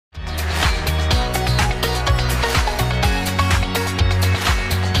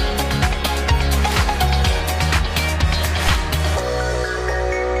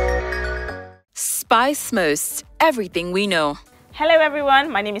Spice Most, everything we know. Hello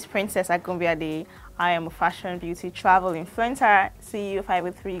everyone, my name is Princess Agunbiade. I am a fashion, beauty, travel influencer, CEO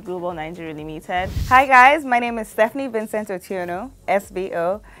 503 Global Nigeria Limited. Hi guys, my name is Stephanie Vincent Otiono,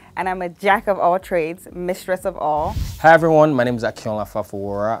 SVO, and I'm a jack of all trades, mistress of all. Hi everyone, my name is Akinola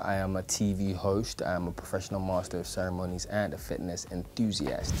Fafawara. I am a TV host, I am a professional master of ceremonies and a fitness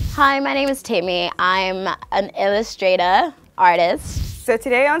enthusiast. Hi, my name is Tammy. I'm an illustrator, artist. So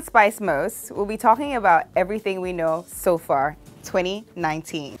today on Spice Most, we'll be talking about everything we know so far,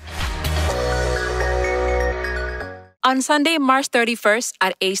 2019. On Sunday, March 31st,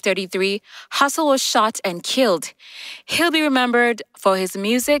 at age 33, Hustle was shot and killed. He'll be remembered for his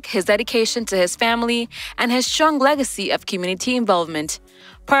music, his dedication to his family, and his strong legacy of community involvement.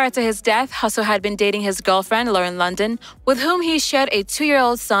 Prior to his death, Hustle had been dating his girlfriend, Lauren London, with whom he shared a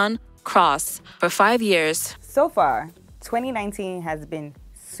 2-year-old son, Cross, for 5 years. So far, 2019 has been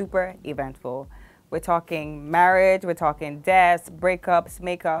super eventful. We're talking marriage, we're talking deaths, breakups,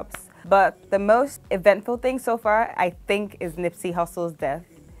 makeups. But the most eventful thing so far, I think, is Nipsey Hussle's death.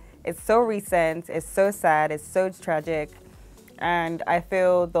 It's so recent, it's so sad, it's so tragic, and I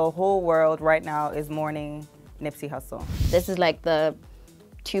feel the whole world right now is mourning Nipsey Hussle. This is like the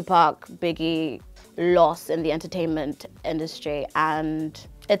Tupac, Biggie loss in the entertainment industry, and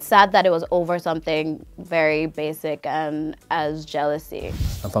it's sad that it was over something very basic and as jealousy.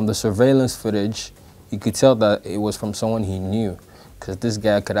 And from the surveillance footage, you could tell that it was from someone he knew, because this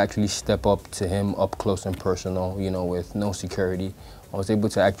guy could actually step up to him up close and personal, you know, with no security. I was able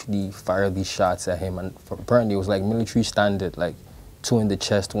to actually fire these shots at him, and apparently it was like military standard, like 2 in the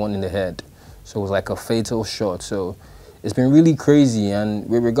chest, 1 in the head. So it was like a fatal shot. So it's been really crazy, and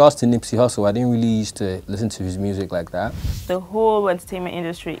with regards to Nipsey Hussle, I didn't really used to listen to his music like that. The whole entertainment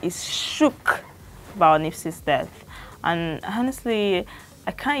industry is shook about Nipsey's death. And honestly,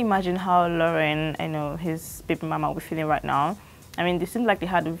 I can't imagine how Lauren, his baby mama, will be feeling right now. I mean, they seemed like they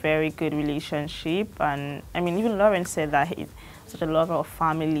had a very good relationship, and I mean, even Lauren said that he's such a lover of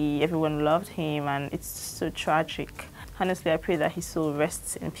family, everyone loved him, and it's so tragic. Honestly, I pray that his soul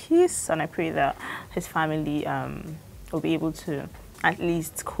rests in peace, and I pray that his family will be able to at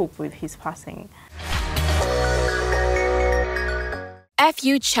least cope with his passing.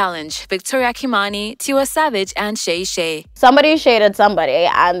 FU Challenge, Victoria Kimani, Tiwa Savage, and Shay Shay. Somebody shaded somebody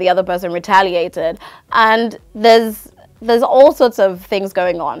and the other person retaliated, and there's all sorts of things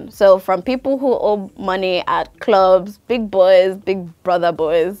going on. So from people who owe money at clubs, big boys, big brother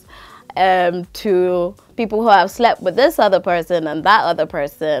boys, to people who have slept with this other person and that other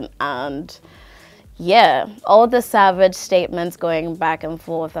person, and yeah, all the savage statements going back and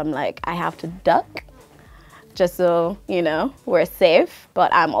forth. I'm like, I have to duck just so, we're safe,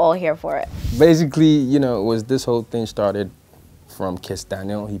 but I'm all here for it. Basically, it was this whole thing started from Kiss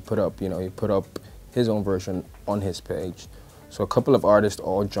Daniel. He put up his own version on his page. So a couple of artists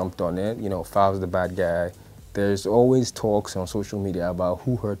all jumped on it. Falz the bad guy. There's always talks on social media about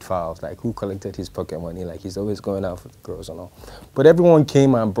who hurt Falz, like who collected his pocket money, like he's always going out with girls and all. But everyone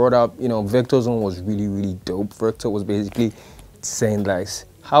came and brought up, Victor's one was really, really dope. Victor was basically saying like,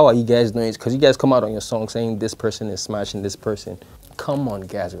 how are you guys doing it? Because you guys come out on your song saying this person is smashing this person. Come on,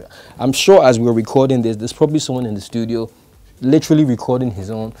 guys. I'm sure as we're recording this, there's probably someone in the studio literally recording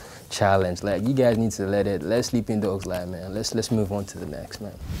his own challenge. Like, you guys need to let Sleeping Dogs lie, man. Let's move on to the next,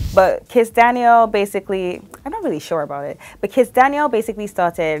 man. But Kiss Daniel basically, I'm not really sure about it, but Kiss Daniel basically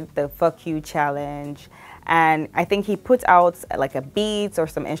started the Fuck You challenge. And I think he put out like a beat or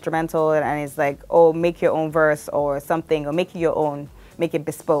some instrumental, and it's like, oh, make your own verse or something, or make it your own, make it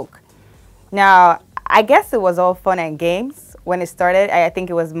bespoke. Now, I guess it was all fun and games when it started. I think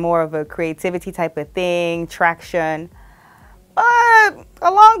it was more of a creativity type of thing, traction. But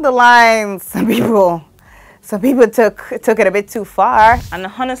along the lines, some people took it a bit too far. And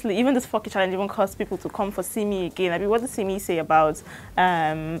honestly, even this fucking challenge even caused people to come for Simi again. I mean, what did Simi say about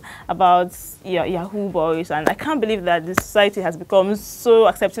Yahoo boys? And I can't believe that this society has become so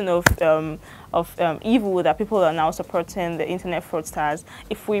accepting of evil that people are now supporting the internet fraudsters.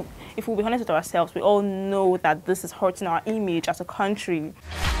 If we'll be honest with ourselves, we all know that this is hurting our image as a country.